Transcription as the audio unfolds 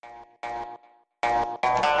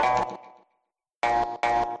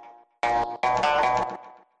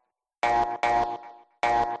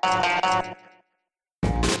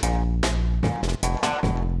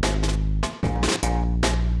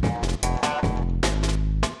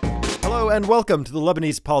and welcome to the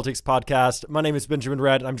Lebanese Politics Podcast. My name is Benjamin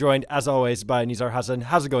Red, and I'm joined, as always, by Nizar Hassan.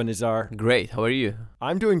 How's it going, Nizar? Great. How are you?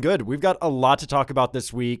 I'm doing good. We've got a lot to talk about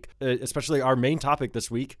this week, especially our main topic this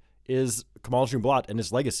week is Kamal Jumblatt and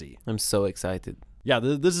his legacy. I'm so excited. Yeah,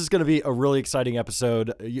 this is going to be a really exciting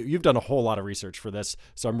episode. You've done a whole lot of research for this,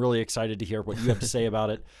 so I'm really excited to hear what you have to say about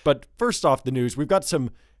it. But first off the news, we've got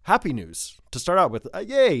some happy news to start out with.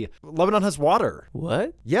 Yay! Lebanon has water.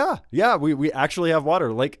 What? Yeah, we actually have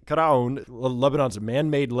water. Lake Karaun, Lebanon's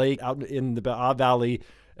man-made lake out in the Be'a Valley,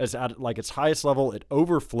 is at like its highest level. It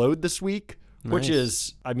overflowed this week. Nice. Which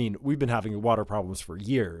is, I mean, we've been having water problems for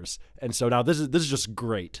years. And so now this is just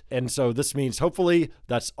great. And so this means hopefully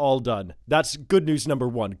that's all done. That's good news number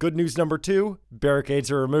one. Good news number two,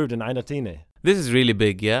 barricades are removed in Ainatine. This is really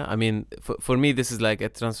big, yeah? I mean, for me, this is like a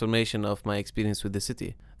transformation of my experience with the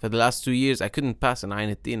city. For the last 2 years, I couldn't pass an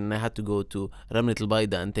Ainatine and I had to go to Ramlet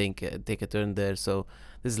al-Baida and take a turn there. So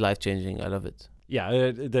this is life-changing. I love it.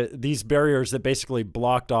 Yeah, these barriers that basically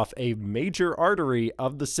blocked off a major artery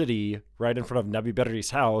of the city right in front of Nabi Berri's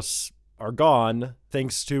house are gone,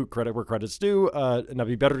 thanks to credit where credit's due,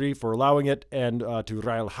 Nabi Berri for allowing it, and to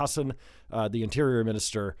Rail Hassan, the interior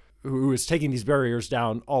minister, who is taking these barriers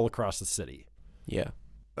down all across the city. Yeah.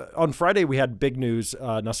 On Friday, we had big news.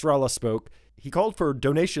 Nasrallah spoke. He called for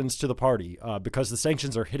donations to the party because the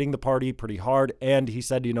sanctions are hitting the party pretty hard. And he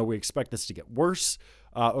said, we expect this to get worse.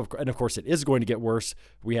 And of course, it is going to get worse.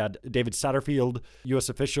 We had David Satterfield, U.S.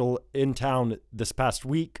 official, in town this past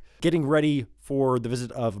week, getting ready for the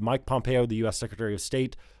visit of Mike Pompeo, the U.S. Secretary of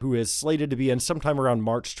State, who is slated to be in sometime around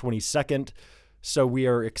March 22nd. So we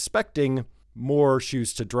are expecting more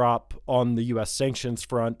shoes to drop on the U.S. sanctions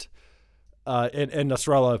front. And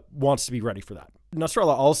Nasrallah wants to be ready for that.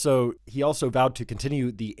 Nasrallah also vowed to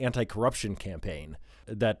continue the anti-corruption campaign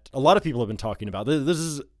that a lot of people have been talking about. This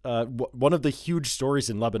is one of the huge stories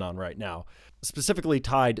in Lebanon right now, specifically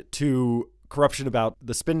tied to corruption about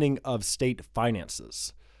the spending of state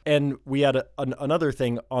finances. And we had another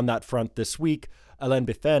thing on that front this week. Alain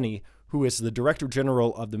Bifani, who is the Director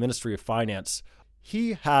General of the Ministry of Finance,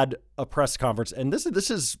 he had a press conference, and this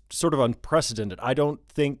is sort of unprecedented.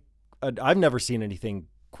 I've never seen anything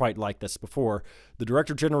quite like this before. The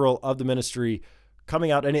Director General of the ministry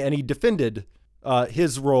coming out and he defended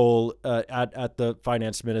his role at the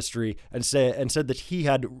finance ministry and said that he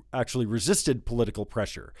had actually resisted political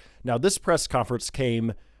pressure. Now, this press conference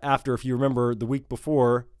came after, if you remember, the week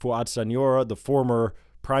before, Fouad Saniora, the former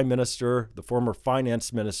prime minister, the former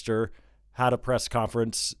finance minister, had a press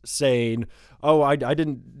conference saying, I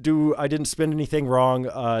didn't spend anything wrong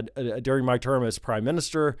during my term as prime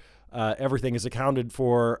minister. Everything is accounted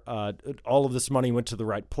for. All of this money went to the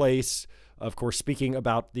right place. Of course, speaking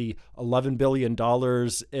about the $11 billion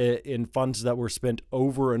in funds that were spent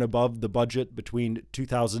over and above the budget between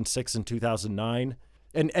 2006 and 2009.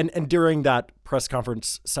 And during that press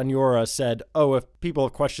conference, Saniora said, if people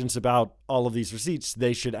have questions about all of these receipts,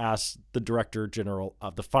 they should ask the Director General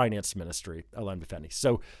of the Finance Ministry, Alain Bifani.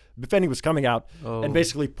 So Bifani was coming out and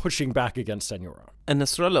basically pushing back against Saniora. And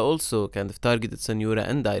Nasrallah also kind of targeted Saniora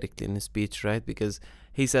indirectly in his speech, right? Because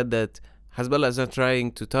he said that Hezbollah is not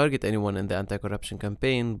trying to target anyone in the anti-corruption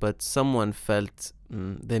campaign, but someone felt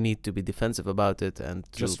the need to be defensive about it and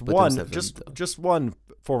to just one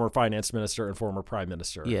former finance minister and former prime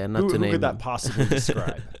minister. Yeah, not to name who could that possibly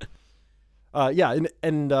describe? And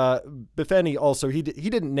Bifani also he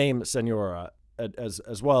didn't name Saniora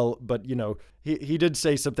as well, but he did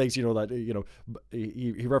say some things that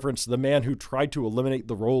he referenced the man who tried to eliminate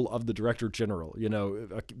the role of the Director General,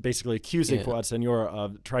 basically accusing Fouad Saniora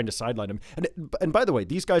of trying to sideline him. And by the way,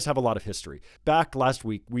 these guys have a lot of history. Back last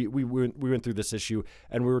week, we went through this issue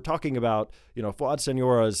and we were talking about Fouad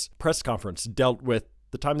Saniora's press conference dealt with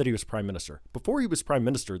the time that he was prime minister. Before he was prime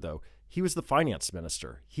minister, though, he was the finance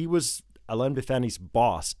minister. He was Alain Bifani's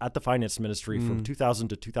boss at the finance ministry from 2000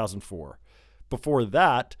 to 2004. Before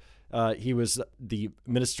that, he was the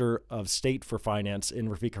Minister of State for Finance in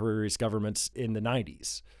Rafiq Hariri's governments in the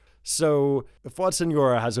 90s. So Fouad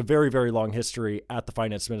Saniora has a very, very long history at the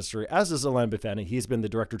finance ministry, as does Alain Bifani. He's been the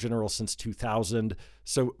Director General since 2000.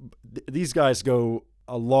 So these guys go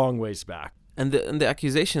a long ways back. And the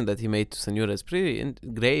accusation that he made to Saniora is pretty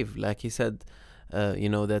grave. Like he said, that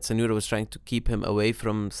Saniora was trying to keep him away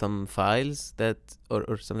from some files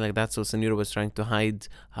or something like that. So Saniora was trying to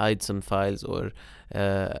hide some files or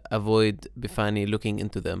avoid Bifani looking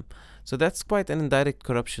into them. So that's quite an indirect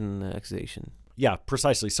corruption accusation. Yeah,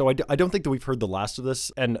 precisely. So I don't think that we've heard the last of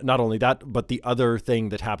this. And not only that, but the other thing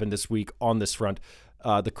that happened this week on this front,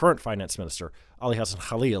 the current finance minister, Ali Hassan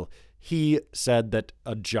Khalil, He said that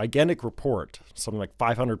a gigantic report, something like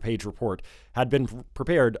 500-page report, had been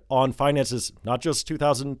prepared on finances, not just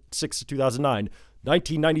 2006 to 2009,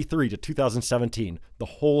 1993 to 2017, the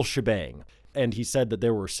whole shebang. And he said that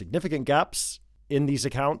there were significant gaps in these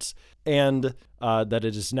accounts and that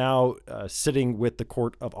it is now sitting with the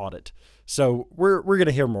Court of Audit. So we're going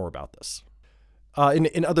to hear more about this.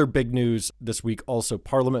 In other big news this week, also,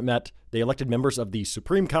 Parliament met. They elected members of the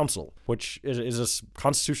Supreme Council, which is a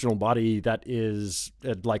constitutional body that is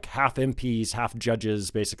like half MPs, half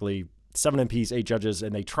judges, basically 7 MPs, 8 judges,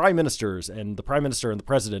 and they try ministers and the Prime Minister and the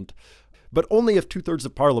President, but only if 2/3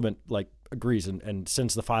 of Parliament agrees and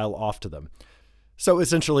sends the file off to them. So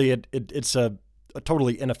essentially, it's a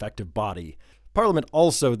totally ineffective body. Parliament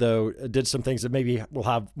also, though, did some things that maybe will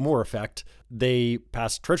have more effect. They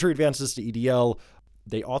passed Treasury advances to EDL.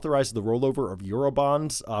 They authorized the rollover of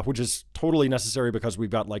Eurobonds, which is totally necessary because we've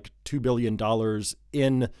got like $2 billion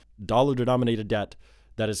in dollar-denominated debt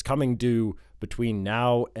that is coming due between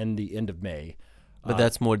now and the end of May. But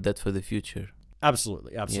that's more debt for the future.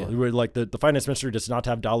 Absolutely. We're like the finance ministry does not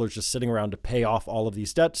have dollars just sitting around to pay off all of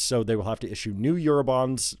these debts, so they will have to issue new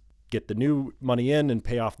Eurobonds, get the new money in, and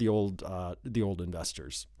pay off the old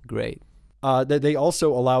investors. Great. They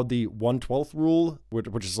also allowed the 1/12 rule,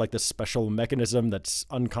 which is like this special mechanism that's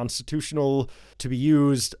unconstitutional, to be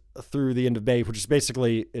used through the end of May, which is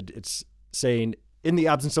basically it's saying in the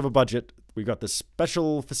absence of a budget, we've got this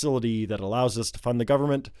special facility that allows us to fund the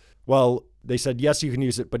government. Well, they said, yes, you can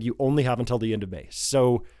use it, but you only have until the end of May.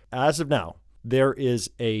 So as of now, there is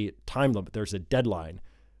a time limit. There's a deadline.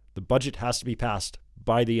 The budget has to be passed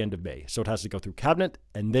by the end of May. So it has to go through cabinet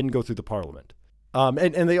and then go through the parliament.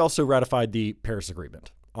 And they also ratified the Paris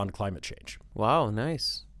Agreement on climate change. Wow,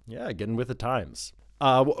 nice. Yeah, getting with the times.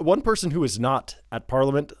 One person who is not at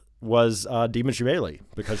parliament was Dima Jumblatt,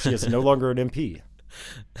 because she is no longer an MP.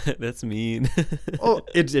 That's mean. Oh,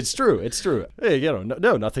 it's true. It's true. Hey, no,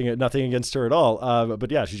 nothing against her at all.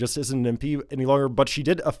 But yeah, she just isn't an MP any longer. But she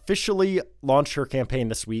did officially launch her campaign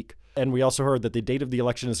this week. And we also heard that the date of the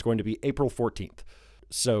election is going to be April 14th.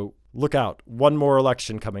 So look out. One more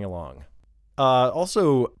election coming along.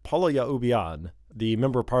 Also, Paula Ya'ubian, the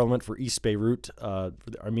member of parliament for East Beirut, the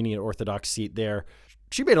Armenian Orthodox seat there,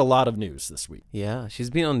 she made a lot of news this week. Yeah, she's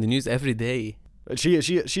been on the news every day. She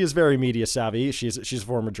is very media savvy. She's a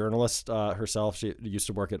former journalist herself. She used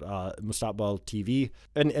to work at Mustaqbal TV.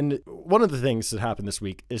 And one of the things that happened this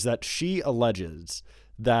week is that she alleges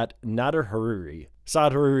that Nader Hariri,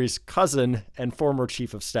 Saad Hariri's cousin and former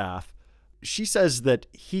chief of staff, she says that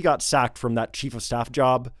he got sacked from that chief of staff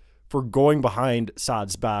job for going behind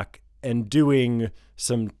Saad's back and doing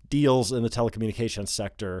some deals in the telecommunications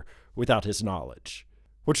sector without his knowledge,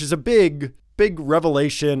 which is a big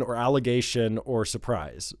revelation or allegation or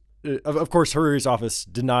surprise. Of course, Hariri's office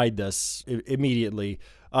denied this immediately.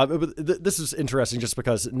 But this is interesting just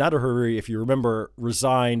because Nader Hariri, if you remember,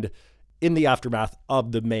 resigned in the aftermath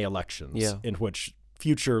of the May elections, in which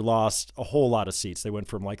Future lost a whole lot of seats. They went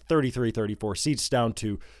from like 33, 34 seats down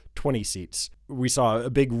to 20 seats. We saw a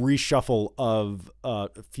big reshuffle of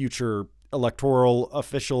Future electoral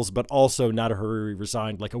officials, but also Nader Hariri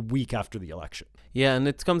resigned like a week after the election. Yeah, and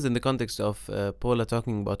it comes in the context of Paula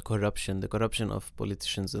talking about the corruption of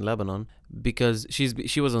politicians in Lebanon, because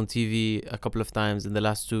she was on TV a couple of times in the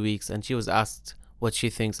last 2 weeks, and she was asked what she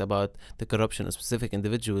thinks about the corruption of specific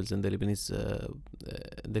individuals in the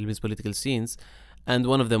Lebanese political scenes. And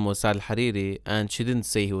one of them was Saad al-Hariri, and she didn't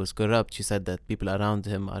say he was corrupt. She said that people around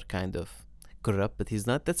him are kind of corrupt, but he's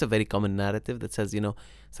not. That's a very common narrative that says, Saad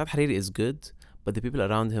al-Hariri is good, but the people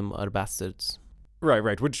around him are bastards.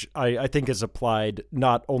 Right, which I think is applied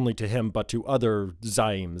not only to him, but to other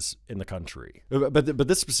Zaims in the country. But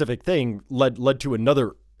this specific thing led to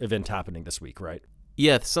another event happening this week, right?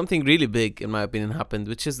 Yeah, something really big, in my opinion, happened,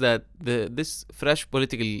 which is that this fresh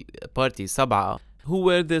political party, Sab'a, who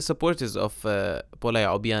were the supporters of Paula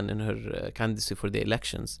Ya'ubian in her candidacy for the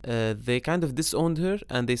elections, they kind of disowned her,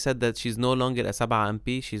 and they said that she's no longer a Sab'a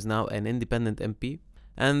MP, she's now an independent MP.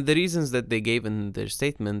 And the reasons that they gave in their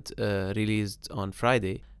statement released on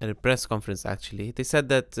Friday, at a press conference actually, they said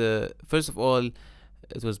that, first of all,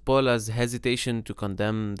 it was Paula's hesitation to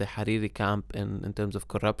condemn the Hariri camp in terms of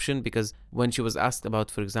corruption, because when she was asked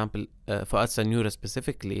about, for example, Fouad Sanyura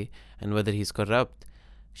specifically, and whether he's corrupt,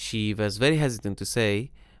 she was very hesitant to say.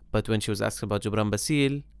 But when she was asked about Jubran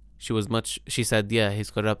Basil, she said, yeah, he's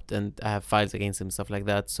corrupt and I have files against him, stuff like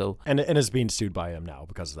that. So and is being sued by him now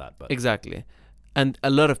because of that. But exactly. And a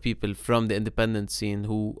lot of people from the independent scene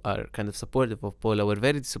who are kind of supportive of Paula were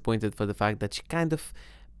very disappointed for the fact that she kind of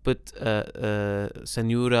put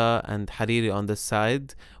Sanyura and Hariri on the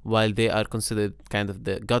side, while they are considered kind of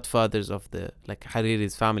the godfathers of the, like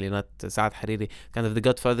Hariri's family, not Saad Hariri, kind of the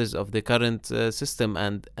godfathers of the current system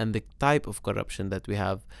and the type of corruption that we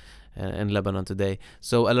have in Lebanon today.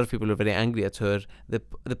 So a lot of people are very angry at her.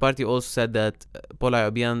 The party also said that Paula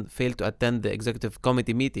Obian failed to attend the executive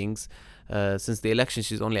committee meetings. Since the election,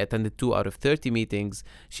 she's only attended 2 out of 30 meetings.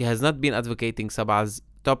 She has not been advocating Sabah's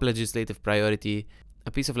top legislative priority,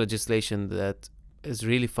 a piece of legislation that is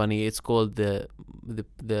really funny. It's called the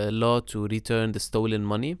law to return the stolen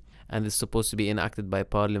money, and it's supposed to be enacted by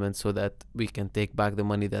parliament so that we can take back the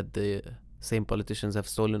money that the same politicians have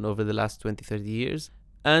stolen over the last 20-30 years.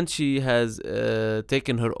 And she has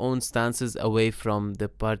taken her own stances away from the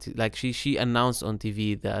party. Like she announced on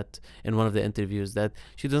TV that in one of the interviews that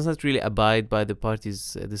she does not really abide by the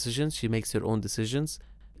party's decisions. She makes her own decisions.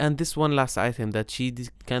 And this one last item, that she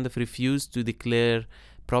kind of refused to declare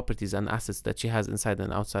properties and assets that she has inside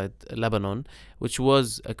and outside Lebanon, which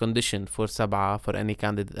was a condition for Sabah, for any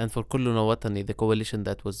candidate, and for Kulluna Watani, the coalition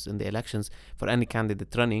that was in the elections, for any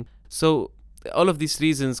candidate running. So all of these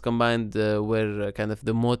reasons combined were kind of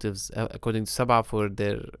the motives, according to Sabah, for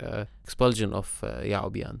their expulsion of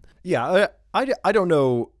Yaobian. Yeah, I don't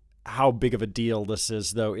know how big of a deal this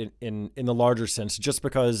is, though, in the larger sense, just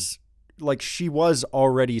because, like, she was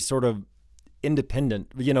already sort of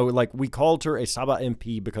independent. You know, like, we called her a Sabah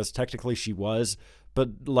MP because technically she was, but,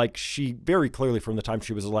 like, she very clearly from the time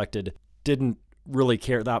she was elected didn't really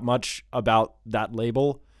care that much about that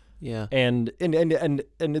label. Yeah. And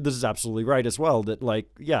this is absolutely right as well, that, like,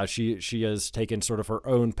 yeah, she has taken sort of her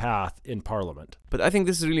own path in parliament. But I think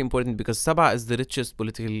this is really important because Sabah is the richest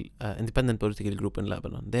independent political group in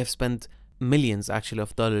Lebanon. They have spent millions actually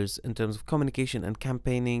of dollars in terms of communication and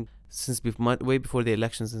campaigning since way before the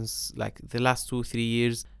election, since like the last 2-3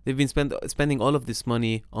 years. They've been spending all of this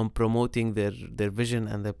money on promoting their vision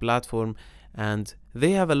and their platform, and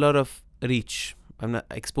they have a lot of reach. I'm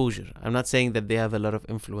not saying that they have a lot of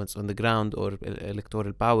influence on the ground or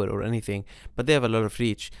electoral power or anything, but they have a lot of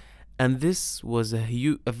reach. And this was a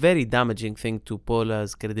very damaging thing to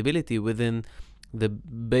Paula's credibility within the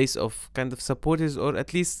base of kind of supporters, or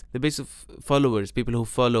at least the base of followers, people who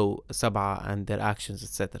follow Sabah and their actions,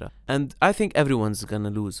 etc. And I think everyone's gonna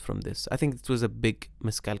lose from this. I think it was a big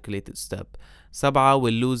miscalculated step. Sabah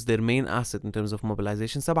will lose their main asset in terms of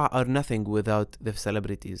mobilization. Sabah are nothing without the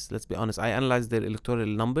celebrities. Let's be honest. I analyzed their electoral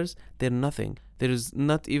numbers. They're nothing. There is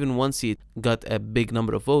not even one seat got a big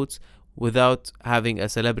number of votes without having a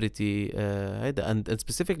celebrity. And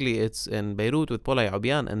specifically, it's in Beirut with Paula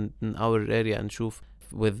Yaobian, and in our area in Shuf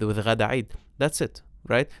with Ghada Eid. That's it.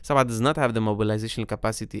 Right? Sabah does not have the mobilization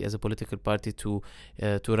capacity as a political party to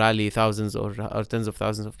rally thousands or tens of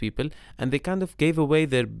thousands of people, and they kind of gave away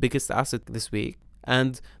their biggest asset this week.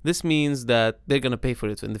 And this means that they're going to pay for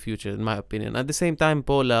it in the future, in my opinion. At the same time,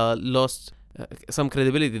 Paula lost some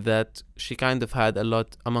credibility that she kind of had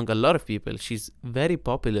among a lot of people. She's very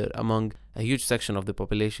popular among a huge section of the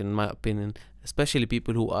population, in my opinion, especially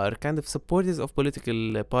people who are kind of supporters of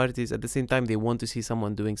political parties. At the same time, they want to see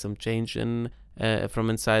someone doing some change from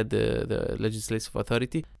inside the legislative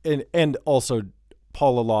authority. And also,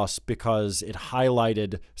 Paula lost because it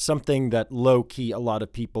highlighted something that low-key a lot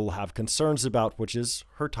of people have concerns about, which is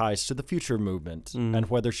her ties to the Future movement and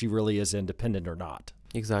whether she really is independent or not.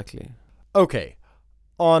 Exactly. Okay,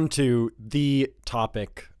 on to the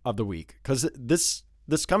topic of the week, because this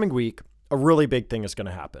coming week, a really big thing is going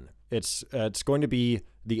to happen. It's going to be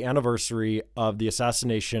the anniversary of the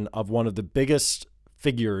assassination of one of the biggest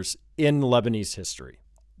figures in Lebanese history.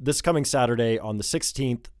 This coming Saturday, on the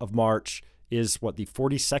 16th of March, is the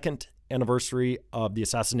 42nd anniversary of the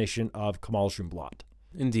assassination of Kamal Jumblatt.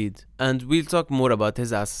 Indeed. And we'll talk more about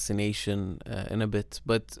his assassination in a bit,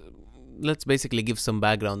 but let's basically give some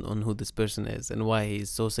background on who this person is and why he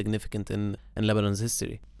is so significant in Lebanon's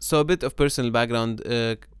history. So a bit of personal background.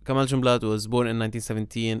 Kamal Jumblatt was born in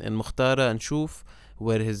 1917 in Mukhtara and Shuf,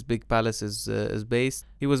 where his big palace is based.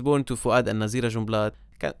 He was born to Fuad and Nazira Jumblatt,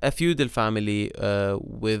 a feudal family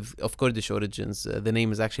of Kurdish origins. The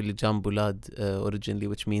name is actually Jumblatt originally,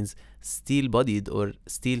 which means steel-bodied or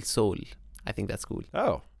steel soul. I think that's cool.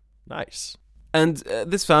 Oh, nice. And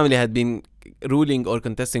this family had been ruling or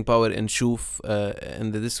contesting power in Shuf,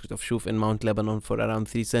 in the district of Shuf in Mount Lebanon, for around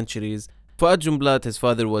 3 centuries. Fuad Jumblatt, his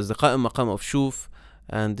father, was the Qa'im Maqam of Shuf,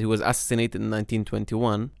 and he was assassinated in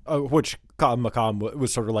 1921. Which Qa'im Maqam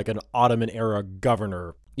was sort of like an Ottoman-era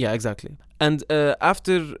governor. Yeah, exactly. And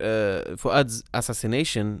after Fuad's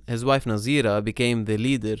assassination, his wife Nazira became the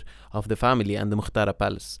leader of the family and the Mukhtara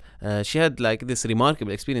Palace. She had like this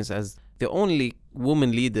remarkable experience as the only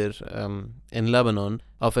woman leader in Lebanon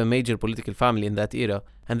of a major political family in that era.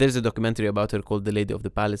 And there's a documentary about her called The Lady of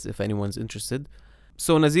the Palace, if anyone's interested.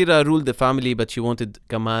 So Nazira ruled the family, but she wanted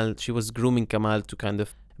Kamal, she was grooming Kamal to kind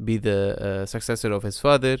of be the successor of his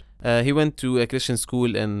father. He went to a Christian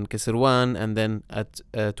school in Kisirwan, and then at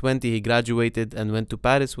 20 he graduated and went to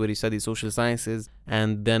Paris, where he studied social sciences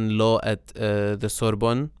and then law at the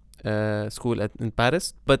Sorbonne school in Paris.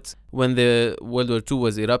 But when the World War II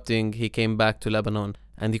was erupting, he came back to Lebanon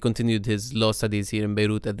and he continued his law studies here in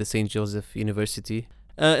Beirut at the St. Joseph University.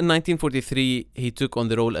 In 1943, he took on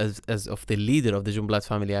the role as of the leader of the Jumblatt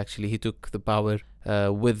family. Actually, he took the power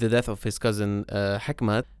with the death of his cousin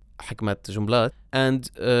Hikmat Jumblatt,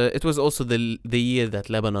 and it was also the year that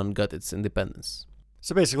Lebanon got its independence.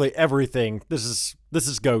 So basically, everything. This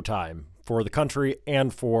is go time for the country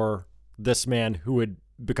and for this man who had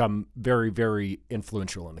become very, very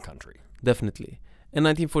influential in the country. Definitely. In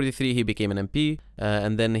 1943, he became an MP,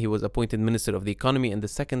 and then he was appointed Minister of the Economy in the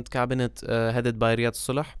second cabinet headed by Riyad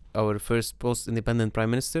Salah, our first post-independent prime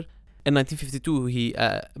minister. In 1952, he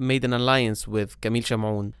made an alliance with Kamil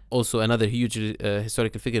Sham'oun, also another huge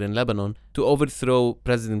historical figure in Lebanon, to overthrow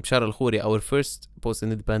President Bashar al-Khoury, our first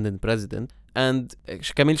post-independent president. And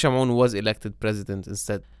Kamil Sham'oun was elected president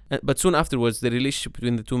instead. But soon afterwards, the relationship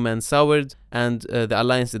between the two men soured, and the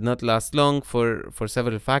alliance did not last long for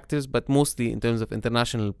several factors, but mostly in terms of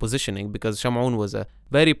international positioning, because Sham'oun was a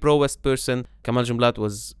very pro-West person. Kamal Jumblatt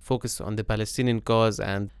was focused on the Palestinian cause,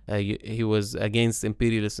 and he was against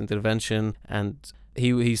imperialist intervention. And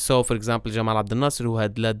he saw, for example, Jamal Abdel Nasser, who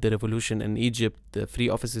had led the revolution in Egypt, the Free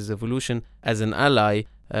Officers Revolution, as an ally,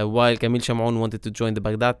 while Kamil Sham'oun wanted to join the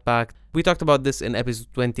Baghdad Pact. We talked about this in episode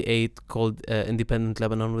 28 called Independent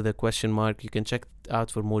Lebanon with a question mark. You can check it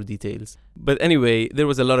out for more details. But anyway, there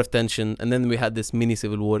was a lot of tension, and then we had this mini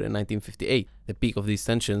civil war in 1958, the peak of these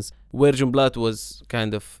tensions, where Jumblatt was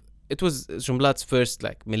it was Jumblatt's first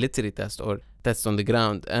military test or test on the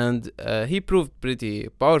ground, and he proved pretty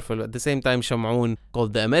powerful. At the same time, Sham'oun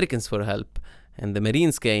called the Americans for help, and the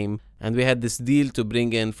Marines came, and we had this deal to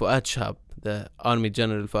bring in Fuad Shahab, the Army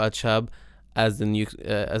General Fuad Shahab, as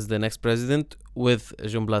the next president, with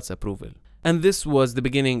Jumblatt's approval. And this was the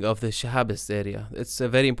beginning of the Shahabist area. It's a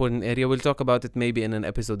very important area. We'll talk about it maybe in an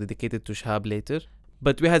episode dedicated to Shahab later.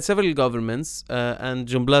 But we had several governments, and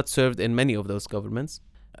Jumblatt served in many of those governments.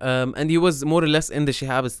 And he was more or less in the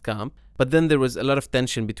Shahabist camp. But then there was a lot of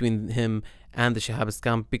tension between him and the Shahabist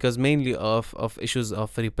camp, because mainly of issues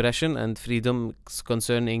of repression and freedom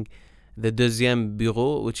concerning the Deuxième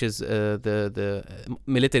Bureau, which is the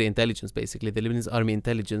military intelligence, basically, the Lebanese army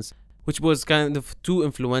intelligence, which was kind of too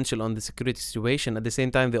influential on the security situation. At the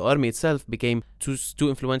same time, the army itself became too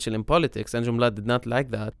influential in politics, and Jumblatt did not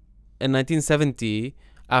like that. In 1970,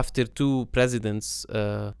 after two presidents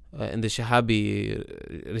in the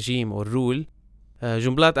Shahabi regime or rule,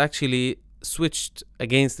 Jumblatt actually switched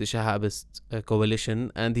against the Shahabist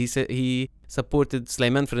coalition, and he supported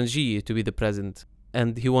Sulaiman Frangieh to be the president.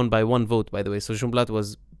 And he won by one vote, by the way. So Jumblatt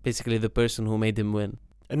was basically the person who made him win.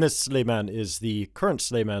 And this Sulaiman is the current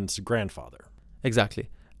Sulaiman's grandfather. Exactly.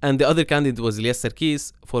 And the other candidate was Ilyas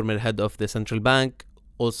Sarkis, former head of the central bank,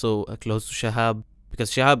 also close to Shahab,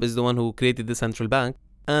 because Shahab is the one who created the central bank.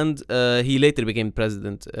 And he later became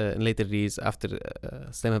president in later years after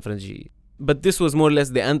Sulaiman Frangieh. But this was more or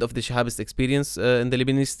less the end of the Shahabist experience in the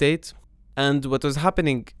Lebanese state. And what was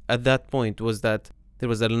happening at that point was that there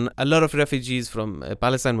was a lot of refugees from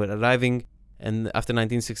Palestine were arriving, and after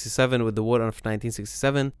 1967, with the war of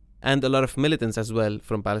 1967, and a lot of militants as well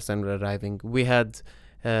from Palestine were arriving. We had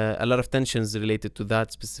a lot of tensions related to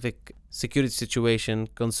that specific security situation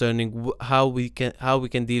concerning how we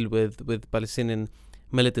can deal with Palestinian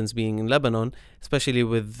militants being in Lebanon, especially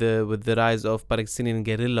with the rise of Palestinian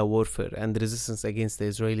guerrilla warfare and the resistance against the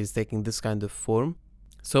Israelis taking this kind of form.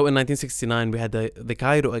 So in 1969, we had the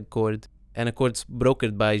Cairo Accord, an accord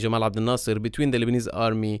brokered by Jamal Abdel Nasser between the Lebanese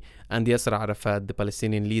army and Yasser Arafat, the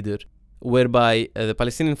Palestinian leader, whereby the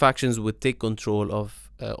Palestinian factions would take control of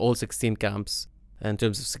all 16 camps in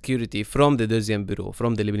terms of security from the Deuxième Bureau,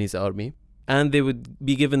 from the Lebanese army, and they would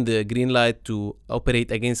be given the green light to operate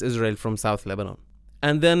against Israel from South Lebanon.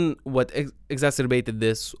 And then what exacerbated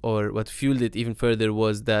this, or what fueled it even further,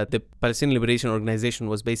 was that the Palestinian Liberation Organization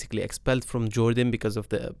was basically expelled from Jordan because of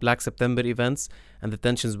the Black September events and the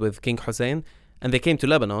tensions with King Hussein. And they came to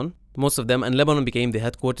Lebanon, most of them, and Lebanon became the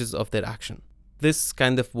headquarters of their action. This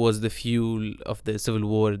kind of was the fuel of the civil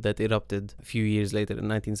war that erupted a few years later in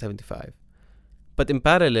 1975. But in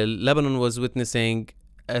parallel, Lebanon was witnessing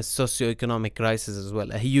a socioeconomic crisis as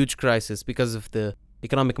well, a huge crisis because of the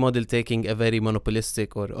economic model taking a very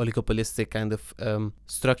monopolistic or oligopolistic kind of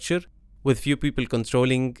structure, with few people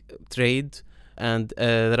controlling trade, and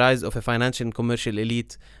the rise of a financial and commercial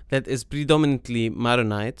elite that is predominantly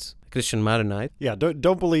Maronite, Christian Maronite. Yeah,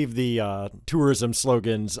 don't believe the tourism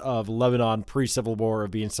slogans of Lebanon pre-Civil War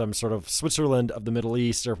of being some sort of Switzerland of the Middle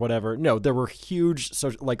East or whatever. No, there were huge,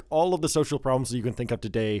 like all of the social problems that you can think of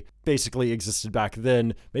today basically existed back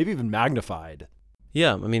then, maybe even magnified.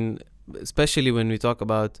 Yeah, I mean, especially when we talk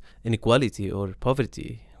about inequality or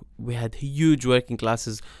poverty, we had huge working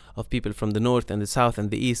classes of people from the north and the south and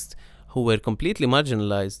the east who were completely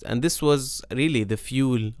marginalized. And this was really the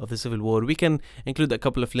fuel of the Civil War. We can include a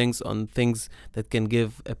couple of links on things that can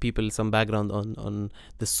give people some background on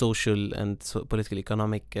the social and political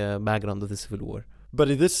economic background of the Civil War.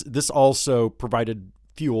 But this also provided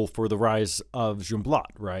fuel for the rise of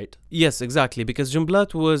Jumblatt, right? Yes, exactly, because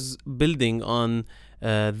Jumblatt was building on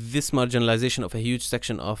this marginalization of a huge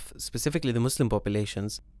section of specifically the Muslim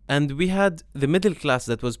populations. And we had the middle class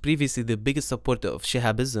that was previously the biggest supporter of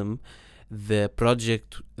Shihabism, the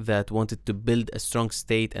project that wanted to build a strong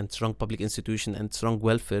state and strong public institution and strong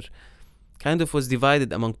welfare, kind of was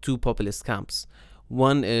divided among two populist camps.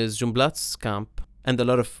 One is Jumblatt's camp and a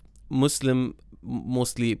lot of Muslim,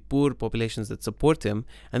 mostly poor populations that support him.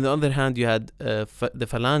 And on the other hand, you had the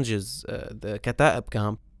Phalanges, the Kata'ib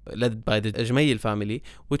camp, led by the Ajmayil family,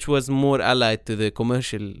 which was more allied to the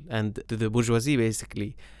commercial and to the bourgeoisie,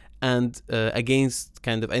 basically, and against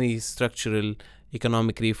kind of any structural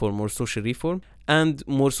economic reform or social reform, and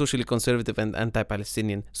more socially conservative and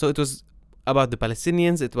anti-Palestinian. So it was about the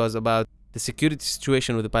Palestinians, it was about the security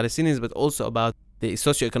situation with the Palestinians, but also about the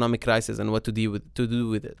socioeconomic crisis and what to do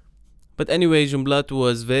with it. But anyway, Jumblatt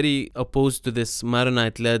was very opposed to this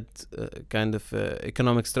Maronite-led kind of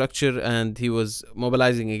economic structure, and he was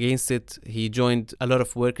mobilizing against it. He joined a lot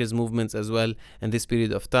of workers' movements as well in this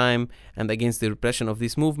period of time, and against the repression of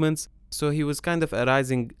these movements. So he was kind of a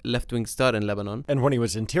rising left-wing star in Lebanon. And when he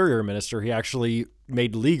was interior minister, he actually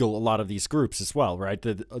made legal a lot of these groups as well, right?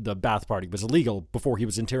 The Ba'ath Party was illegal before he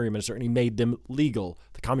was interior minister, and he made them legal.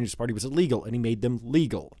 The Communist Party was illegal, and he made them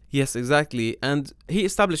legal. Yes, exactly. And he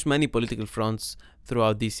established many political fronts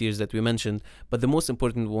throughout these years that we mentioned, but the most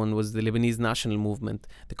important one was the Lebanese National Movement,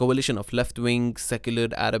 the coalition of left-wing, secular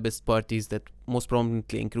Arabist parties that most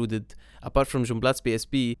prominently included, apart from Jumblatt's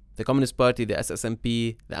PSP, the Communist Party, the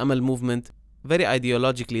SSMP, the Amal Movement, very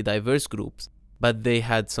ideologically diverse groups, but they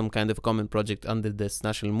had some kind of common project under this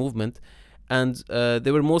national movement, and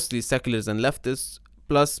they were mostly seculars and leftists,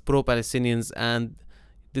 plus pro-Palestinians and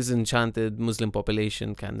disenchanted Muslim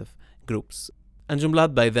population kind of groups. And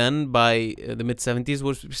Jumblatt by then, by the mid-70s,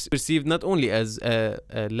 was perceived not only as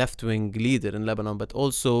a left-wing leader in Lebanon, but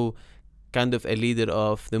also kind of a leader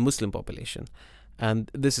of the Muslim population.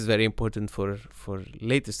 And this is very important for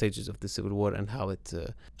later stages of the Civil War and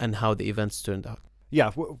how the events turned out.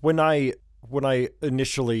 Yeah, when I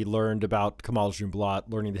initially learned about Kamal Jumblatt,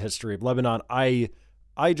 learning the history of Lebanon, I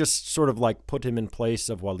just sort of like put him in place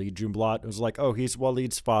of Walid Jumblatt. It was like, oh, he's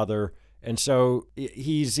Walid's father, and so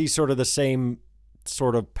he's sort of the same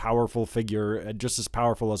sort of powerful figure, just as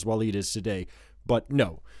powerful as Walid is today. But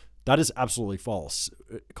no, that is absolutely false.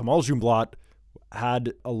 Kamal Jumblatt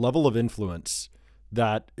had a level of influence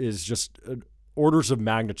that is just orders of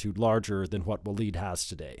magnitude larger than what Walid has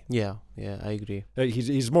today. Yeah, I agree.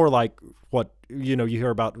 He's more like what you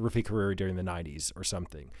hear about Rafiq Hariri during the 90s or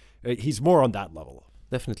something. He's more on that level.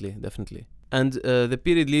 Definitely. And the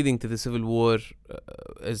period leading to the Civil War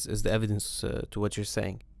is the evidence to what you're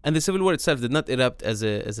saying. And the Civil War itself did not erupt as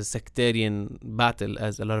a sectarian battle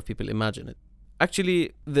as a lot of people imagine it.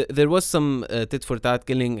 Actually, there was some tit-for-tat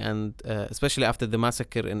killing, and especially after the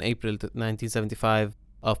massacre in April 1975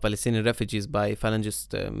 of Palestinian refugees by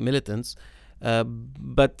Phalangist militants.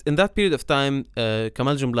 But in that period of time,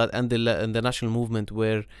 Kamal Jumblatt and the national movement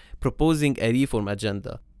were proposing a reform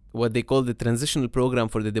agenda, what they called the Transitional Program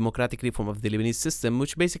for the Democratic Reform of the Lebanese System,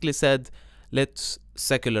 which basically said, let's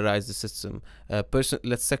secularize the system.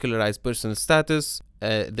 Let's secularize personal status,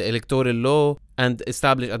 the electoral law, and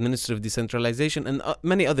establish administrative decentralization, and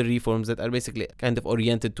many other reforms that are basically kind of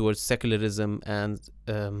oriented towards secularism and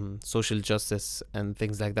social justice and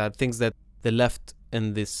things like that, things that the left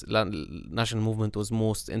in this national movement was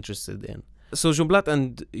most interested in. So Jumblatt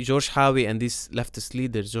and George Hawi and these leftist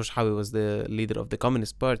leaders, George Hawi was the leader of the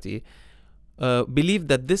Communist Party, believed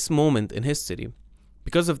that this moment in history,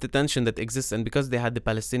 because of the tension that exists and because they had the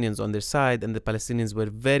Palestinians on their side and the Palestinians were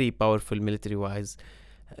very powerful military-wise,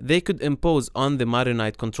 they could impose on the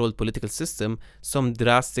Maronite-controlled political system some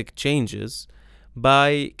drastic changes,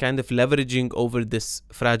 by kind of leveraging over this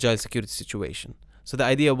fragile security situation. So the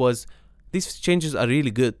idea was, these changes are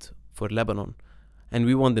really good for Lebanon and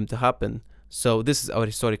we want them to happen. So this is our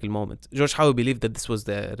historical moment. George Howe believed that this was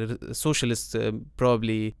the socialist,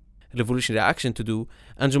 probably revolutionary action to do.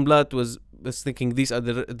 And Jumblatt was thinking these are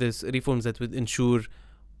the reforms that would ensure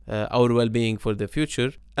our well-being for the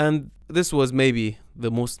future. And this was maybe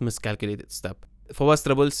the most miscalculated step. Fawaz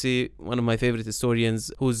Trabulsi, one of my favorite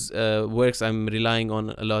historians, whose works I'm relying on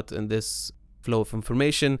a lot in this flow of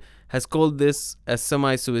information, has called this a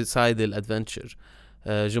semi-suicidal adventure,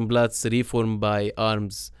 Jumblatt's reform by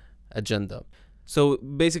arms agenda. So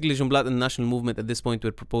basically, Jumblatt and the national movement at this point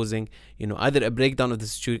were proposing, either a breakdown of the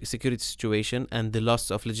security situation and the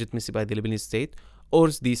loss of legitimacy by the Lebanese state, or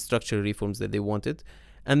these structural reforms that they wanted.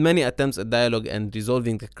 And many attempts at dialogue and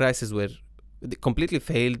resolving the crisis were completely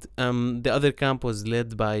failed. The other camp was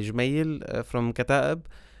led by Jumayl from Kataib,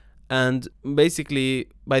 and basically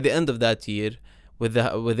by the end of that year, with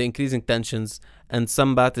the increasing tensions and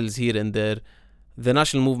some battles here and there, the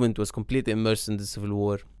national movement was completely immersed in the civil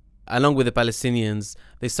war. Along with the Palestinians,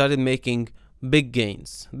 they started making big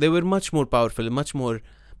gains. They were much more powerful, much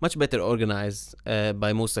better organized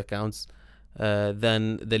by most accounts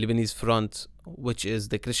than the Lebanese front, which is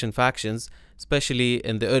the Christian factions, especially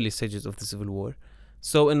in the early stages of the civil war.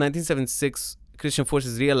 So in 1976, Christian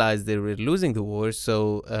forces realized they were losing the war.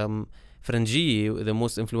 So Frangieh, the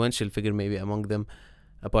most influential figure maybe among them,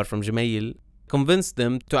 apart from Jumayl, convinced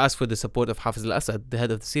them to ask for the support of Hafiz al-Assad, the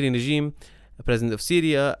head of the Syrian regime, the president of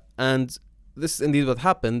Syria. And this is indeed what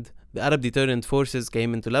happened. The Arab deterrent forces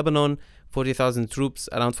came into Lebanon,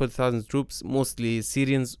 around 40,000 troops, mostly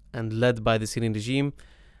Syrians and led by the Syrian regime.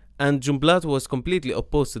 And Jumblatt was completely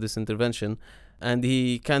opposed to this intervention. And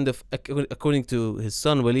he kind of, according to his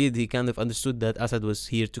son Walid, he kind of understood that Assad was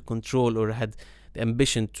here to control, or had the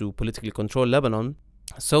ambition to politically control Lebanon.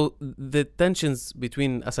 So the tensions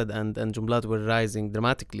between Assad and Jumblatt were rising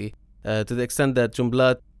dramatically, to the extent that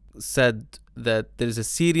Jumblatt said that there is a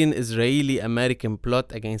Syrian-Israeli-American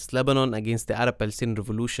plot against Lebanon, against the Arab-Palestinian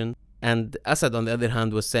revolution. And Assad, on the other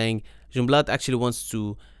hand, was saying Jumblatt actually wants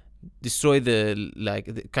to destroy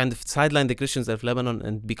kind of sideline the Christians of Lebanon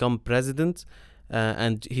and become president.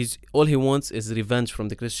 And all he wants is revenge from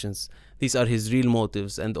the Christians. These are his real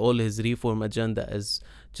motives, and all his reform agenda is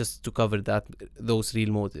just to cover those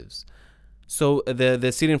real motives. So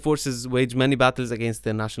the Syrian forces waged many battles against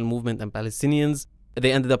the national movement and Palestinians.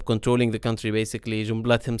 They ended up controlling the country, basically.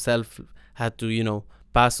 Jumblatt himself had to,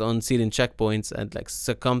 pass on Syrian checkpoints and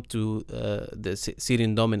succumb to the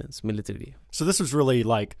Syrian dominance militarily. So this was really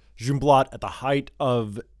like Jumblatt at the height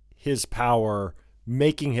of his power,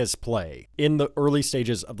 making his play in the early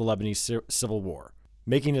stages of the Lebanese civil war,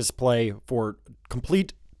 making his play for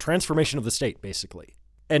complete transformation of the state, basically,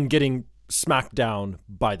 and getting smacked down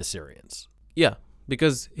by the Syrians. Yeah,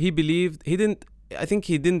 because he didn't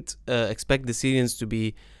expect the Syrians to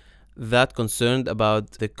be that concerned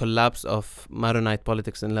about the collapse of Maronite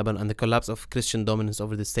politics in Lebanon and the collapse of Christian dominance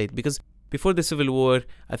over the state. Because before the civil war,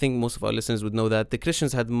 I think most of our listeners would know that the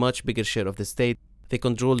Christians had much bigger share of the state. They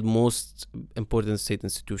controlled most important state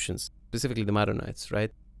institutions, specifically the Maronites, right?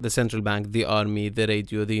 The central bank, the army, the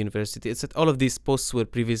radio, the university. All of these posts were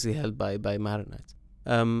previously held by Maronites.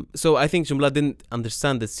 So I think Jumblatt didn't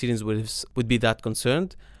understand that Syrians would be that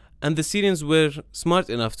concerned. And the Syrians were smart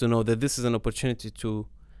enough to know that this is an opportunity to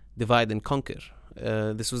divide and conquer.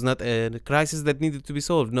 This was not a crisis that needed to be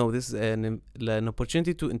solved. No, this is an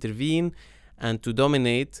opportunity to intervene and to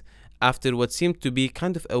dominate after what seemed to be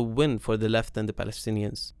kind of a win for the left and the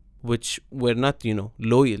Palestinians, which were not,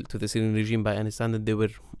 loyal to the Syrian regime by any standard. They were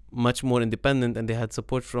much more independent, and they had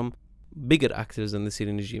support from bigger actors than the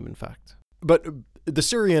Syrian regime, in fact. But the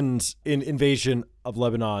Syrians' invasion of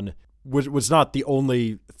Lebanon was not the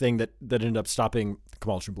only thing that ended up stopping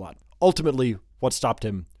Kamal Jumblatt. Ultimately, what stopped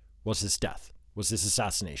him was his death, was his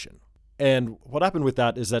assassination. And what happened with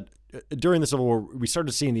that is that during the Civil War, we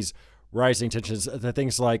started seeing these rising tensions.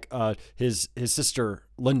 Things like his sister,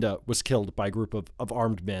 Linda, was killed by a group of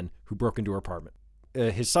armed men who broke into her apartment.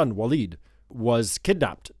 His son, Walid, was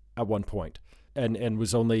kidnapped at one point and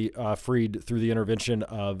was only freed through the intervention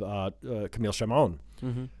of Camille Chamon.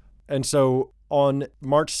 Mm-hmm. And so on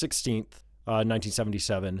March 16th,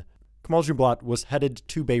 1977, Kamal Jumblatt was headed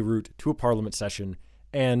to Beirut to a parliament session,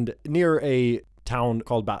 and near a town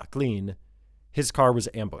called Baqlin, his car was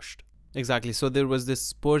ambushed. Exactly. So there was this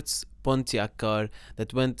sports Pontiac car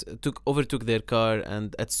that overtook their car,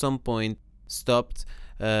 and at some point stopped.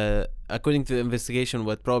 According to the investigation,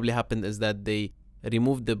 what probably happened is that they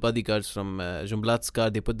removed the bodyguards from Jumblatt's car.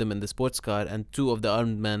 They put them in the sports car, and two of the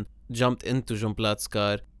armed men jumped into Jumblatt's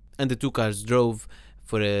car and the two cars drove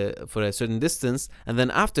for a certain distance, and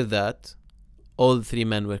then after that all three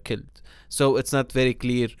men were killed. So it's not very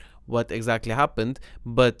clear what exactly happened,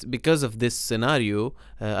 but because of this scenario,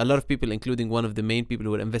 a lot of people, including one of the main people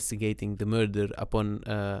who were investigating the murder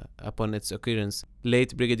upon its occurrence,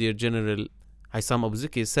 late Brigadier General Haysam Abu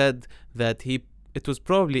Ziki, said that it was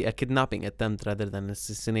probably a kidnapping attempt rather than an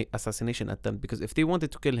assassination attempt, because if they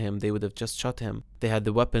wanted to kill him, they would have just shot him. They had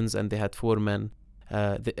the weapons and they had 4 men.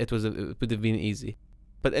 It would have been easy.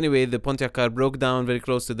 But anyway, the Pontiac car broke down very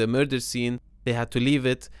close to the murder scene. They had to leave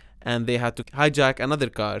it, and they had to hijack another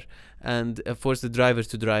car and force the driver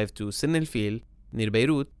to drive to Sin el Fil, near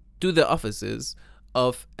Beirut, to the offices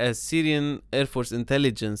of a Syrian Air Force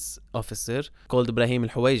intelligence officer called Ibrahim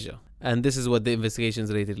al-Huwaija. And this is what the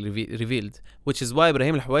investigations later revealed, which is why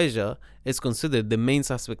Ibrahim al-Huwaija is considered the main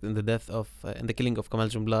suspect in the death of in the killing of Kamal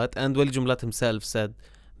Jumblatt. And Wali Jumblatt himself said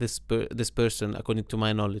this person, according to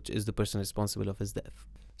my knowledge, is the person responsible of his death.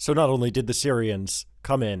 So not only did the Syrians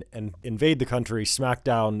come in and invade the country, smack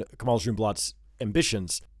down Kamal Jumblatt's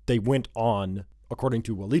ambitions, they went on, according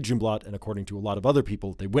to Walid Jumblatt and according to a lot of other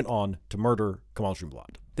people, they went on to murder Kamal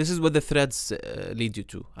Jumblatt. This is what the threads lead you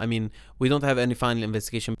to. I mean, we don't have any final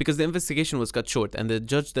investigation because the investigation was cut short, and the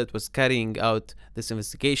judge that was carrying out this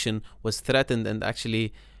investigation was threatened and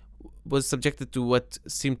actually was subjected to what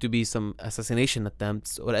seemed to be some assassination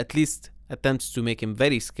attempts, or at least attempts to make him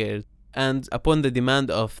very scared. And upon the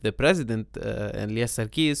demand of the president, Elias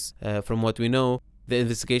Sarkis, from what we know, the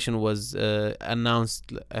investigation was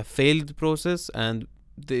announced a failed process, and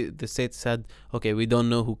the state said, okay, we don't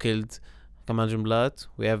know who killed Kamal Jumblatt.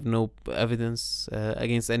 We have no evidence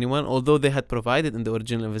against anyone, although they had provided in the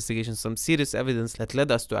original investigation some serious evidence that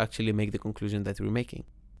led us to actually make the conclusion that we're making.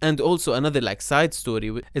 And also another side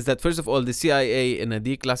story is that, first of all, the CIA, in a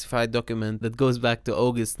declassified document that goes back to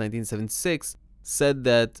August 1976, said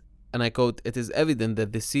that, and I quote, "It is evident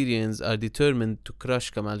that the Syrians are determined to crush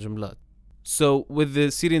Kamal Jumblatt." So with the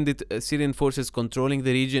Syrian forces controlling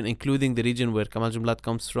the region, including the region where Kamal Jumblatt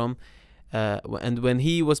comes from, and when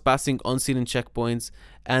he was passing on Syrian checkpoints,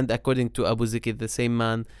 and according to Abu Ziki, the same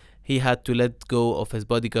man, he had to let go of his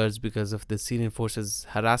bodyguards because of the Syrian forces'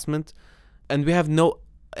 harassment. And we have no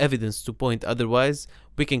evidence to point otherwise.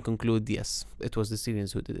 We can conclude, yes, it was the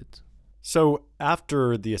Syrians who did it. So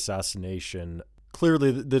after the assassination,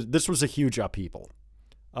 clearly this was a huge upheaval.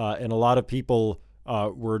 And a lot of people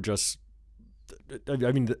were just,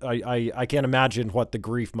 I mean, I can't imagine what the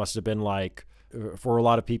grief must have been like for a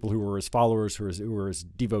lot of people who were his followers, who were his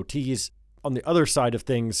devotees. On the other side of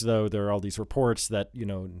things, though, there are all these reports that,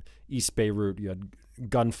 in East Beirut, you had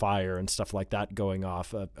gunfire and stuff like that going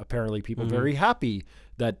off. Apparently people very happy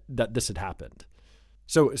that this had happened.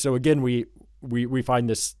 So again, we find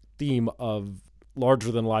this theme of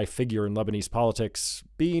larger-than-life figure in Lebanese politics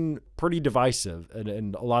being pretty divisive,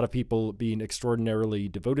 and a lot of people being extraordinarily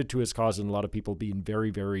devoted to his cause, and a lot of people being very,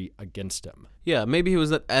 very against him. Yeah, maybe he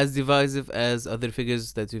was not as divisive as other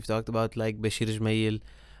figures that we've talked about, like Bashir Jmail,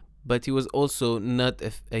 but he was also not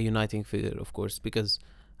a uniting figure, of course, because,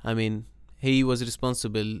 I mean, he was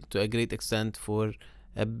responsible to a great extent for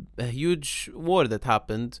a huge war that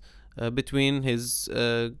happened between his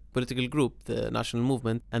political group, the National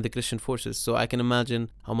Movement, and the Christian forces. So I can imagine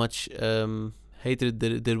how much hatred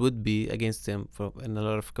there would be against him in a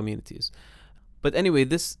lot of communities. But anyway,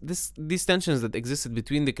 these tensions that existed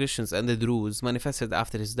between the Christians and the Druze manifested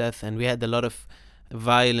after his death, and we had a lot of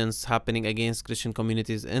violence happening against Christian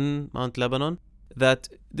communities in Mount Lebanon that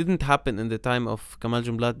didn't happen in the time of Kamal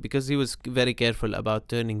Jumblatt, because he was very careful about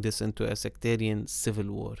turning this into a sectarian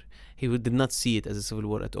civil war. He did not see it as a civil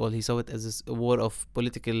war at all. He saw it as a war of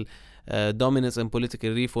political dominance and political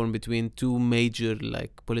reform between two major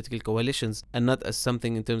political coalitions, and not as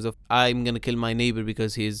something in terms of, I'm going to kill my neighbor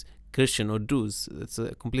because he's Christian or Druze. It's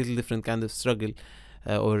a completely different kind of struggle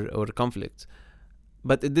or conflict.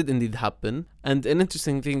 But it did indeed happen. And an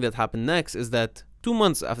interesting thing that happened next is that 2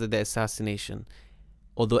 months after the assassination,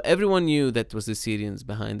 although everyone knew that was the Syrians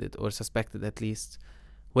behind it, or suspected at least,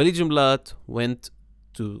 Walid Jumblatt went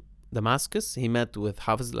to Damascus. He met with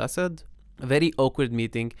Hafiz al-Assad. A very awkward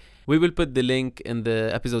meeting. We will put the link in the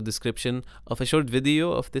episode description of a short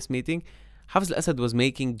video of this meeting. Hafiz al-Assad was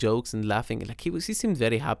making jokes and laughing. He seemed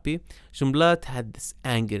very happy. Jumblatt had this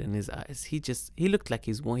anger in his eyes. He looked like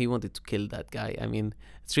he wanted to kill that guy. I mean,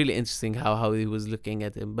 it's really interesting how he was looking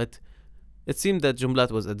at him. But it seemed that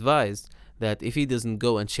Jumblatt was advised that if he doesn't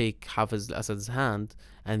go and shake Hafiz al-Assad's hand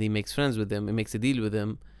and he makes friends with him, he makes a deal with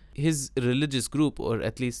him, his religious group, or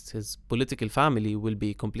at least his political family, will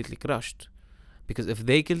be completely crushed. Because if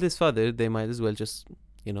they killed his father, they might as well just,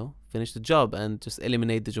 finish the job and just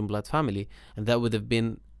eliminate the Jumblatt family. And that would have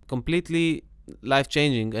been completely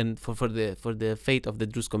life-changing, and for the fate of the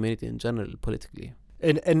Druze community in general, politically.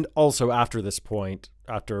 And also after this point,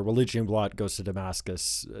 after Walid Jumblatt goes to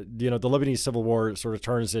Damascus, the Lebanese civil war sort of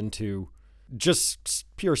turns into just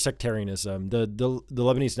pure sectarianism. The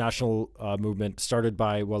Lebanese national movement, started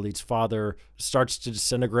by Walid's father, starts to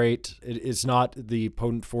disintegrate. It is not the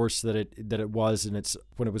potent force that it was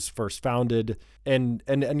when it was first founded. And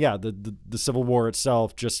yeah, the civil war itself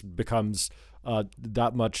just becomes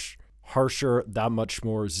that much harsher, that much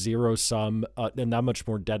more zero-sum, and that much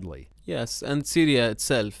more deadly. Yes, and Syria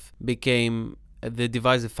itself became the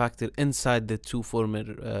divisive factor inside the two former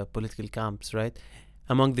political camps, right?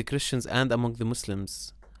 Among the Christians and among the Muslims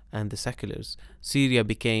and the seculars. Syria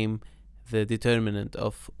became the determinant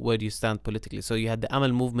of where you stand politically. So you had the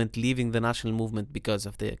Amal movement leaving the national movement because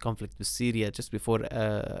of the conflict with Syria just before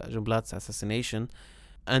Jumblatt's assassination,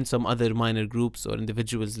 and some other minor groups or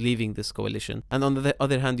individuals leaving this coalition. And on the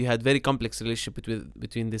other hand, you had very complex relationship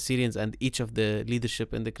between the Syrians and each of the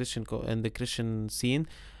leadership in the Christian scene.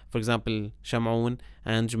 For example, Sham'oun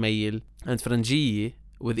and Jumayl and Frangiyi.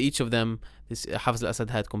 With each of them, Hafez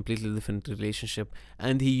al-Assad had completely different relationship,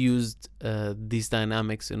 and he used these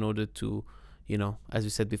dynamics in order to, as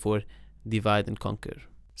we said before, divide and conquer.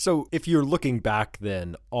 So if you're looking back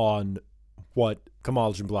then on what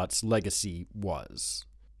Kamal Jumblatt's legacy was,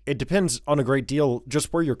 it depends on a great deal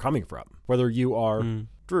just where you're coming from, whether you are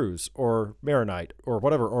Druze or Maronite or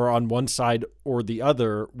whatever, or on one side or the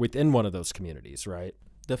other within one of those communities, right?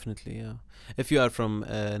 Definitely, yeah. If you are from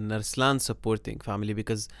an Arslan supporting family,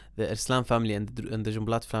 because the Arslan family and the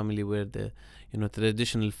Jumblatt family were the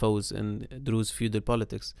traditional foes in Druze feudal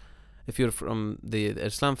politics. If you're from the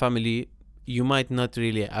Arslan family, you might not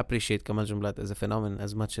really appreciate Kamal Jumblatt as a phenomenon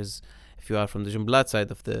as much as if you are from the Jumblatt side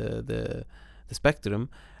of the spectrum.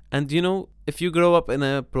 And if you grow up in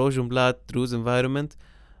a pro-Jumblatt Druze environment,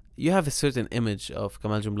 you have a certain image of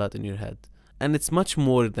Kamal Jumblatt in your head. And it's much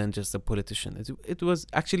more than just a politician. It was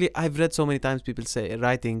actually, I've read so many times people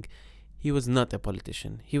writing, he was not a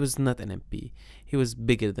politician. He was not an MP. He was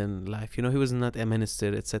bigger than life. He was not a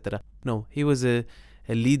minister, etc. No, he was a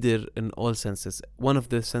leader in all senses. One of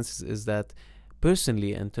the senses is that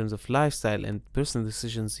personally, in terms of lifestyle and personal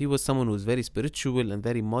decisions, he was someone who was very spiritual and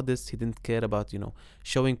very modest. He didn't care about,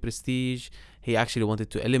 showing prestige. He actually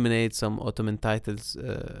wanted to eliminate some Ottoman titles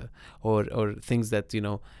or things that,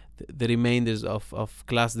 the remainders of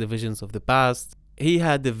class divisions of the past. He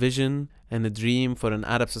had a vision and a dream for an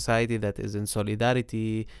Arab society that is in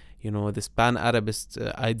solidarity, this pan-Arabist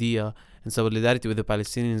idea, in solidarity with the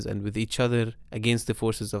Palestinians and with each other against the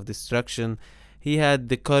forces of destruction. He had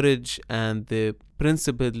the courage and the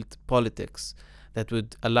principled politics that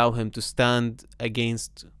would allow him to stand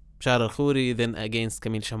against Bashar al-Khoury, then against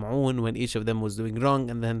Kamil Sham'oun when each of them was doing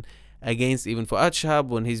wrong, and then against even Fuad Shahab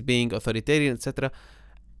when he's being authoritarian, etc.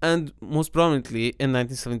 And most prominently in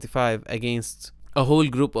 1975 against a whole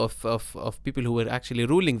group of people who were actually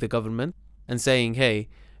ruling the government and saying, hey,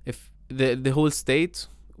 if the whole state,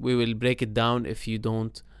 we will break it down if you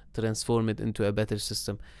don't transform it into a better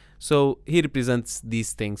system. So he represents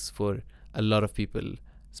these things for a lot of people,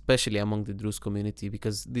 especially among the Druze community,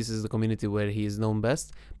 because this is the community where he is known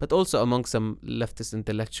best, but also among some leftist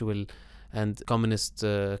intellectual and communist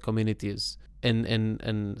communities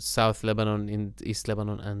in South Lebanon, in East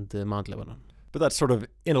Lebanon, and Mount Lebanon. But that sort of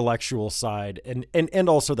intellectual side and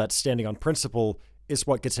also that standing on principle is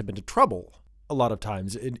what gets him into trouble a lot of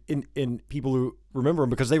times in people who remember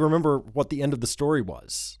him, because they remember what the end of the story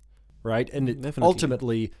was, right? And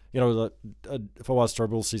ultimately, Fawaz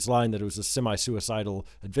Tarabulsi's line that it was a semi-suicidal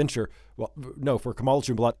adventure. Well, no, for Kamal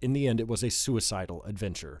Jumblatt, in the end, it was a suicidal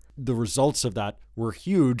adventure. The results of that were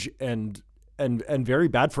huge and very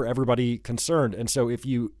bad for everybody concerned. And so if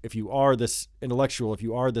you are this intellectual, if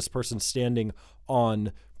you are this person standing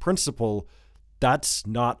on principle, that's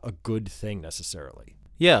not a good thing necessarily.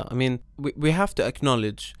 Yeah, I mean, we have to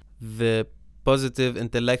acknowledge the positive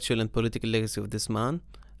intellectual and political legacy of this man.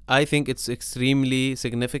 I think it's extremely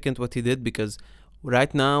significant what he did, because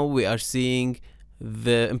right now we are seeing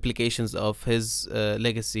the implications of his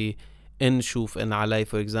legacy in Shuf and Alay,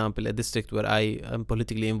 for example, a district where I am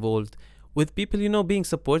politically involved, with people, being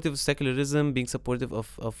supportive of secularism, being supportive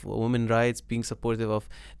of women's rights, being supportive of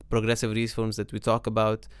progressive reforms that we talk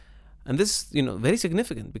about. And this, very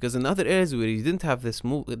significant, because in other areas where you didn't have this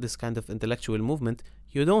kind of intellectual movement,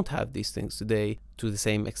 you don't have these things today to the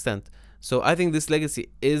same extent. So I think this legacy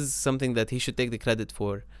is something that he should take the credit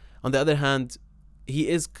for. On the other hand, he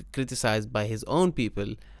is criticized by his own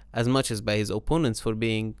people as much as by his opponents for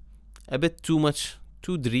being a bit too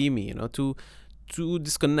dreamy, too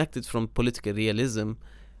disconnected from political realism,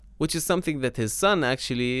 which is something that his son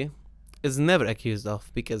actually is never accused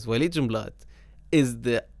of, because Walid Jumblatt is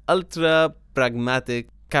the ultra pragmatic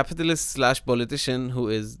capitalist slash politician who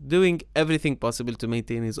is doing everything possible to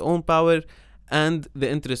maintain his own power and the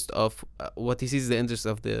interest of what he sees the interest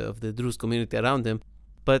of the Druze community around him,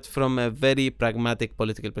 but from a very pragmatic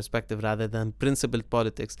political perspective rather than principled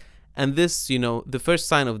politics. And this, the first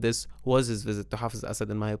sign of this was his visit to Hafiz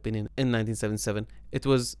Assad, in my opinion, in 1977. It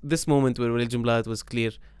was this moment where Walid Jumblatt was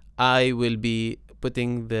clear, I will be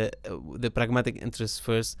putting the pragmatic interests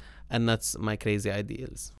first and not my crazy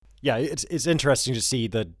ideals. Yeah, it's interesting to see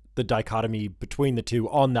the dichotomy between the two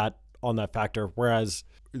on that factor, whereas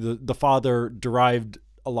the father derived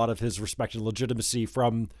a lot of his respect and legitimacy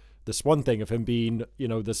from this one thing of him being,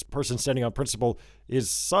 this person standing on principle.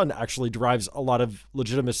 His son actually derives a lot of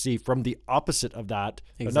legitimacy from the opposite of that.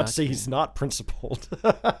 Exactly. Not to say he's not principled.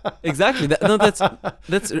 Exactly.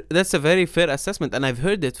 That's a very fair assessment, and I've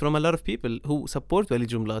heard it from a lot of people who support Walid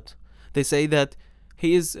Jumblatt. They say that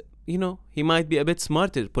he is, he might be a bit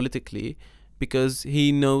smarter politically because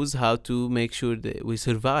he knows how to make sure that we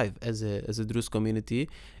survive as a Druze community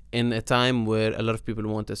in a time where a lot of people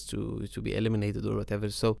want us to be eliminated or whatever.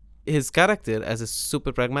 So his character as a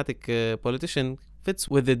super pragmatic politician fits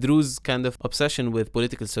with the Druze kind of obsession with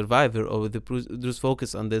political survivor, or with the Druze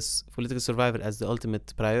focus on this political survivor as the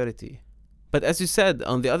ultimate priority. But as you said,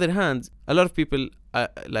 on the other hand, a lot of people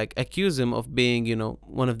accuse him of being,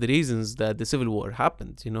 one of the reasons that the civil war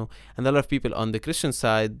happened, and a lot of people on the Christian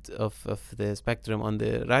side of the spectrum, on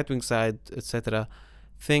the right-wing side, etc.,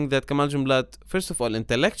 think that Kamal Jumblatt, first of all,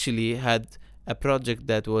 intellectually had a project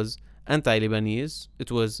that was anti-Lebanese.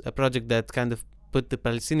 It was a project that kind of put the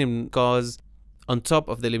Palestinian cause on top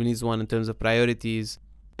of the Lebanese one in terms of priorities,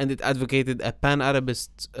 and it advocated a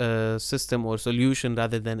pan-Arabist system or solution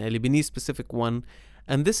rather than a Lebanese-specific one.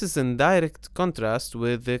 And this is in direct contrast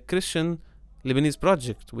with the Christian Lebanese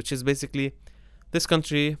project, which is basically, this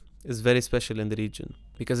country is very special in the region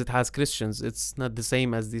because it has Christians. It's not the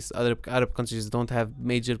same as these other Arab countries that don't have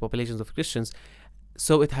major populations of Christians.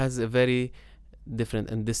 So it has a very different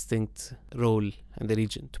and distinct role in the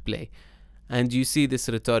region to play. And you see this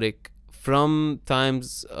rhetoric from the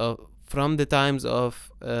times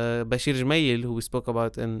of Bashir Gemayel, who we spoke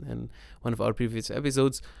about in one of our previous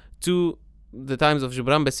episodes, to the times of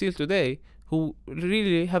Gibran Bassil today, who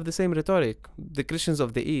really have the same rhetoric. The Christians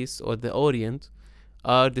of the East or the Orient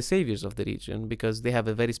are the saviors of the region because they have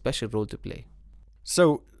a very special role to play.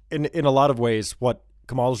 So in a lot of ways, what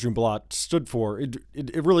Kamal Jumblatt stood for,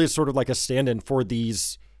 it really is sort of like a stand-in for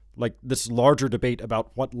this larger debate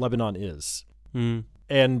about what Lebanon is.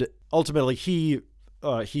 And ultimately he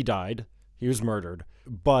died, he was murdered,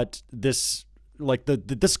 but this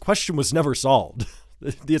question was never solved.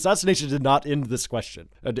 The assassination did not end this question.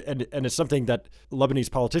 And it's something that Lebanese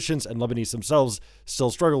politicians and Lebanese themselves still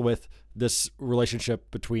struggle with, this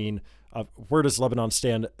relationship between where does Lebanon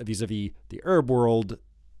stand vis-a-vis the Arab world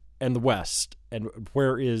and the West, and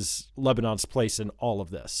where is Lebanon's place in all of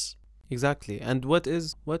this? Exactly. And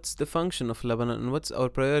what's the function of Lebanon, and what's our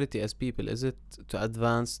priority as people? Is it to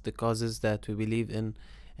advance the causes that we believe in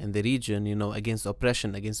the region, against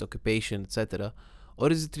oppression, against occupation, etc.?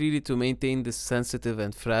 Or is it really to maintain this sensitive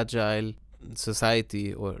and fragile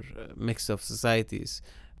society or mix of societies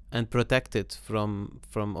and protect it from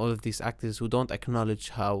all of these actors who don't acknowledge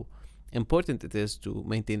how important it is to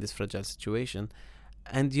maintain this fragile situation?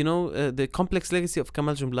 And, the complex legacy of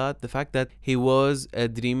Kamal Jumblatt, the fact that he was a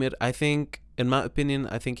dreamer, I think, in my opinion,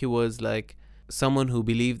 he was like someone who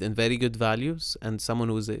believed in very good values and someone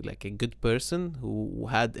who was a good person who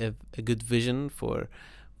had a good vision for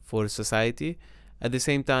society. At the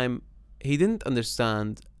same time, he didn't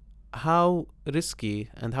understand how risky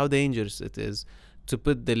and how dangerous it is to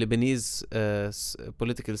put the Lebanese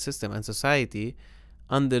political system and society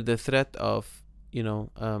under the threat of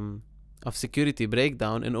security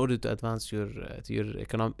breakdown in order to advance your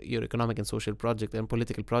economic and social project and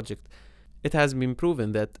political project. It has been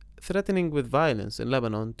proven that threatening with violence in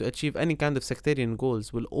Lebanon to achieve any kind of sectarian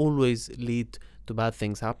goals will always lead to bad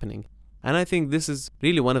things happening. And I think this is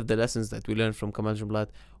really one of the lessons that we learned from Kamal Jumblatt.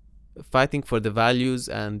 Fighting for the values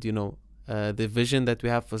and the vision that we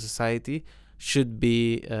have for society should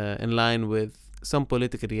be in line with some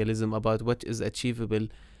political realism about what is achievable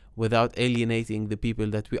without alienating the people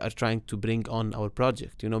that we are trying to bring on our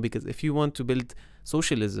project, because if you want to build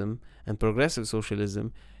socialism and progressive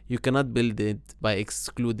socialism, you cannot build it by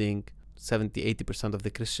excluding 70-80% of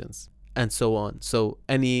the Christians and so on. So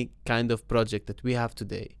any kind of project that we have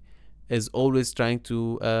today is always trying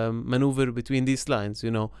to maneuver between these lines.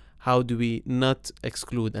 How do we not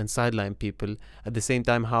exclude and sideline people? At the same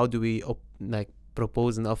time, how do we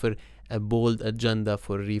propose and offer a bold agenda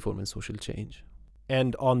for reform and social change.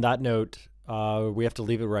 And on that note, we have to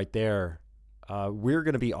leave it right there. We're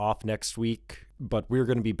going to be off next week, but we're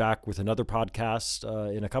going to be back with another podcast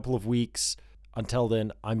in a couple of weeks. Until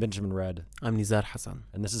then, I'm Benjamin Red. I'm Nizar Hassan.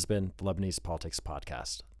 And this has been the Lebanese Politics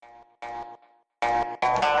Podcast.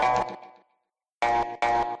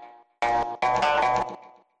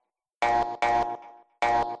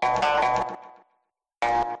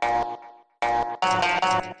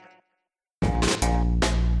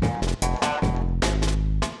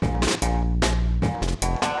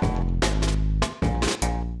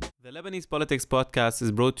 The Lebanese Politics Podcast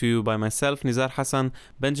is brought to you by myself, Nizar Hassan,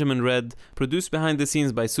 Benjamin Red, produced behind the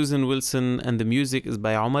scenes by Susan Wilson, and the music is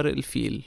by Omar El Fil.